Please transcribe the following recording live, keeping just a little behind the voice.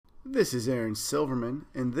This is Aaron Silverman,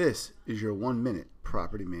 and this is your 1-minute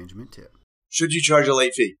property management tip. Should you charge a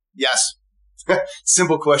late fee? Yes.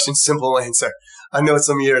 Simple question, simple answer. I know what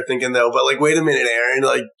some of you are thinking though, but wait a minute,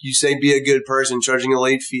 Aaron. You say be a good person. Charging a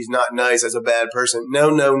late fee is not nice as a bad person.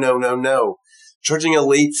 No. Charging a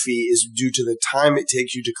late fee is due to the time it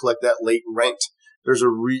takes you to collect that late rent.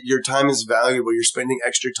 Your time is valuable. You're spending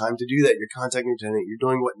extra time to do that. You're contacting your tenant. You're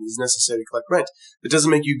doing what is necessary to collect rent. It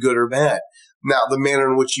doesn't make you good or bad. Now, the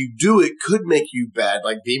manner in which you do it could make you bad.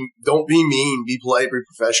 Don't be mean. Be polite. Be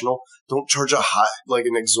professional. Don't charge an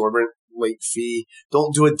exorbitant late fee.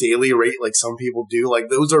 Don't do a daily rate like some people do.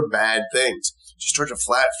 Those are bad things. Just charge a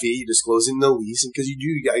flat fee, disclose it in the lease, and because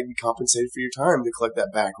you got to be compensated for your time to collect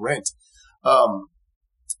that back rent.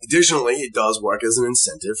 Additionally, it does work as an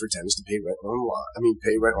incentive for tenants to pay rent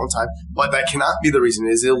on time, but that cannot be the reason.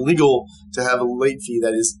 It is illegal to have a late fee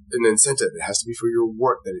that is an incentive. It has to be for your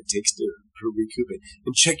work that it takes to recoup it.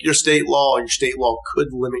 And check your state law. Your state law could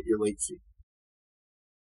limit your late fee.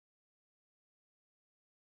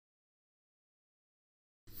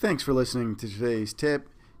 Thanks for listening to today's tip.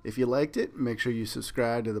 If you liked it, make sure you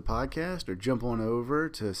subscribe to the podcast or jump on over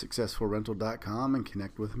to successfulrental.com and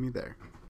connect with me there.